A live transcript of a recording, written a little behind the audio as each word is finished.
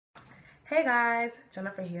Hey guys,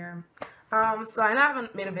 Jennifer here. So I know I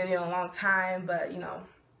haven't made a video in a long time, but you know,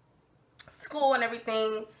 school and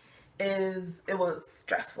everything it was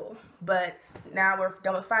stressful. But now we're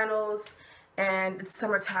done with finals and it's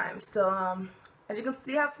summertime. So as you can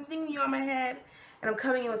see, I have something new on my head and I'm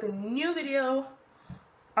coming in with a new video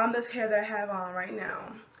on this hair that I have on right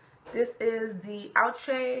now. This is the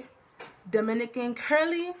Outre Dominican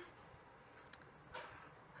curly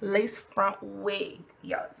lace front wig.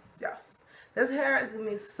 Yes. This hair is giving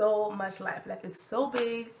me so much life. Like, it's so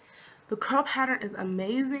big. The curl pattern is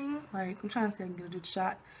amazing. Like, I'm trying to see if I can get a good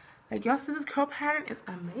shot. Like, y'all see this curl pattern? It's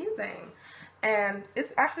amazing. And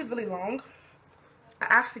it's actually really long. I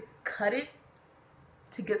actually cut it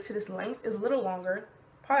to get to this length. It's a little longer.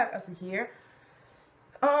 Probably up to here.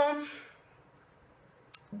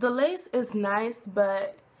 The lace is nice,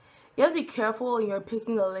 but you have to be careful when you're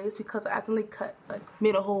picking the lace because I accidentally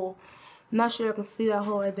made a hole. I'm not sure you can see that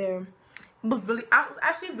hole right there. It was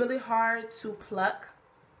actually really hard to pluck,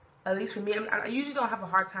 at least for me. I usually don't have a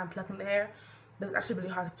hard time plucking the hair, but it's actually really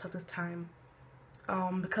hard to pluck this time.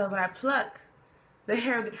 Because when I pluck, the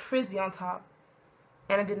hair gets frizzy on top,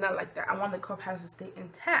 and I did not like that. I wanted the curl patterns to stay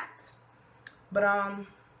intact. But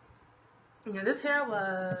yeah, this hair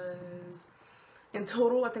was, in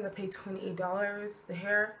total, I think I paid $28. The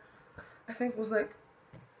hair, I think, was like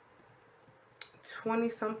 20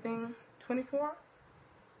 something, 24.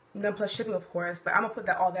 And then plus shipping, of course, but I'm gonna put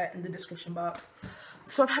all that in the description box.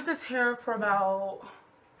 So I've had this hair for about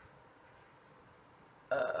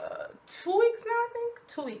 2 weeks now, I think.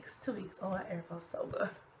 2 weeks. Oh, that hair feels so good.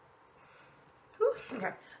 Whew. Okay,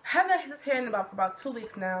 I have this hair for about 2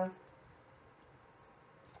 weeks now,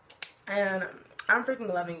 and I'm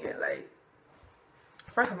freaking loving it. Like,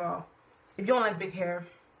 first of all, if you don't like big hair,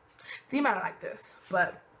 then you might not like this.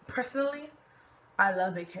 But personally, I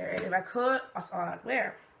love big hair, and if I could, that's all I'd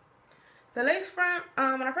wear. The lace front,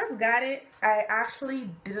 when I first got it, I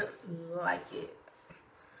actually didn't like it.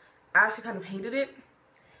 I actually kind of hated it.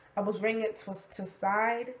 I was wearing it to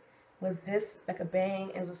side with this, like a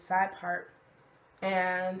bang, and it was a side part.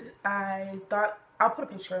 And I thought, I'll put a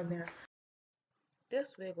picture in there.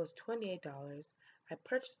 This wig was $28. I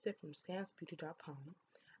purchased it from sansbeauty.com.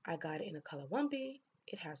 I got it in the color 1B.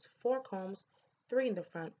 It has 4 combs, 3 in the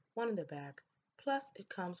front, 1 in the back. Plus, it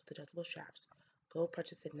comes with adjustable straps. Go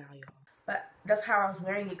purchase it now, y'all. But that's how I was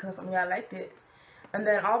wearing it because I liked it. And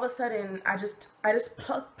then all of a sudden, I just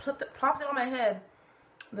plopped it on my head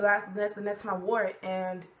the next time I wore it,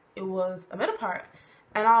 and it was a middle part.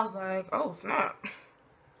 And I was like, oh snap,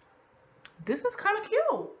 this is kind of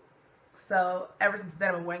cute. So ever since then,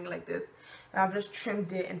 I've been wearing it like this. And I've just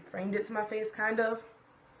trimmed it and framed it to my face, kind of.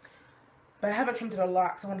 But I haven't trimmed it a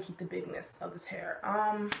lot because I want to keep the bigness of this hair.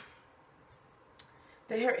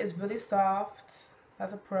 The hair is really soft.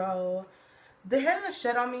 That's a pro. The hair doesn't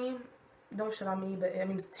shed on me. Don't shed on me, but I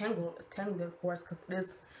mean it's tangled. It's tangled, of course, because it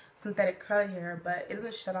is synthetic curly hair, but it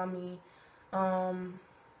doesn't shed on me.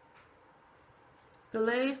 The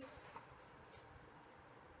lace,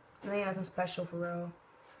 it ain't nothing special for real.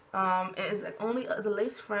 It is it's a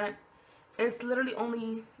lace front. It's literally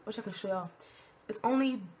only, which I can show y'all. It's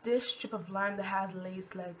only this strip of line that has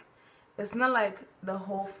lace. Like, it's not like the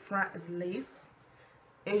whole front is lace.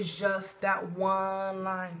 It's just that one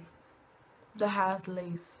line that has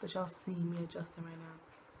lace that y'all see me adjusting right now.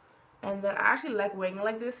 And then I actually like wearing it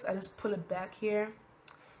like this. I just pull it back here,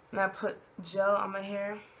 and I put gel on my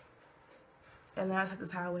hair, and then I just this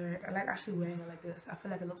is how I wear it. I like actually wearing it like this. I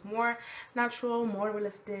feel like it looks more natural, more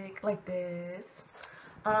realistic, like this.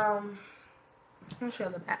 Let me show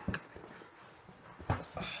you the back.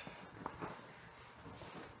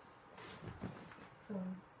 So,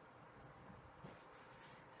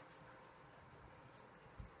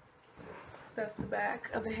 that's the back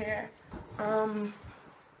of the hair.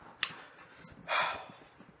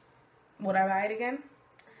 Would I buy it again?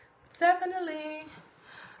 Definitely.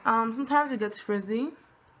 Sometimes it gets frizzy,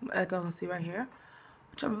 like I can see right here,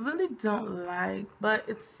 which I really don't like, but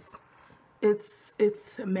it's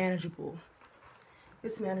manageable.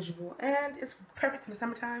 It's manageable, and it's perfect for the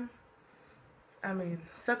summertime. I mean,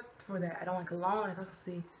 except for that, I don't like it long, as I can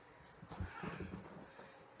see.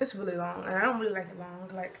 It's really long, and I don't really like it long.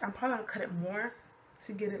 Like, I'm probably gonna cut it more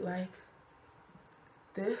to get it like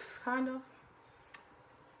this, kind of.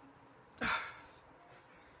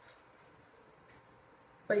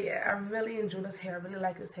 But yeah, I really enjoy this hair. I really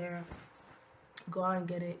like this hair. Go out and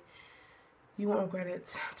get it. You won't regret it.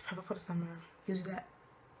 It's perfect for the summer. Gives you that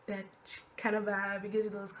kind of vibe. It gives you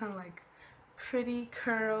those kind of like pretty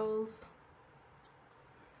curls.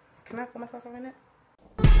 Can I film myself for a minute?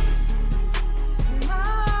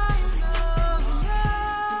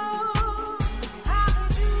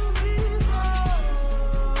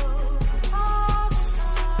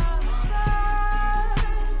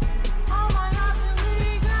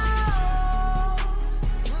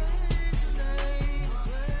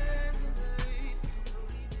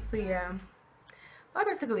 yeah, that's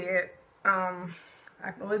basically it.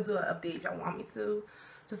 I can always do an update if y'all want me to,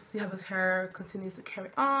 just to see how this hair continues to carry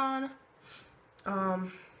on.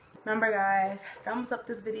 Remember guys, thumbs up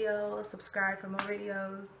this video, subscribe for more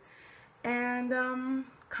videos, and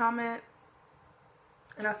comment,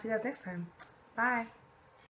 and I'll see you guys next time. Bye.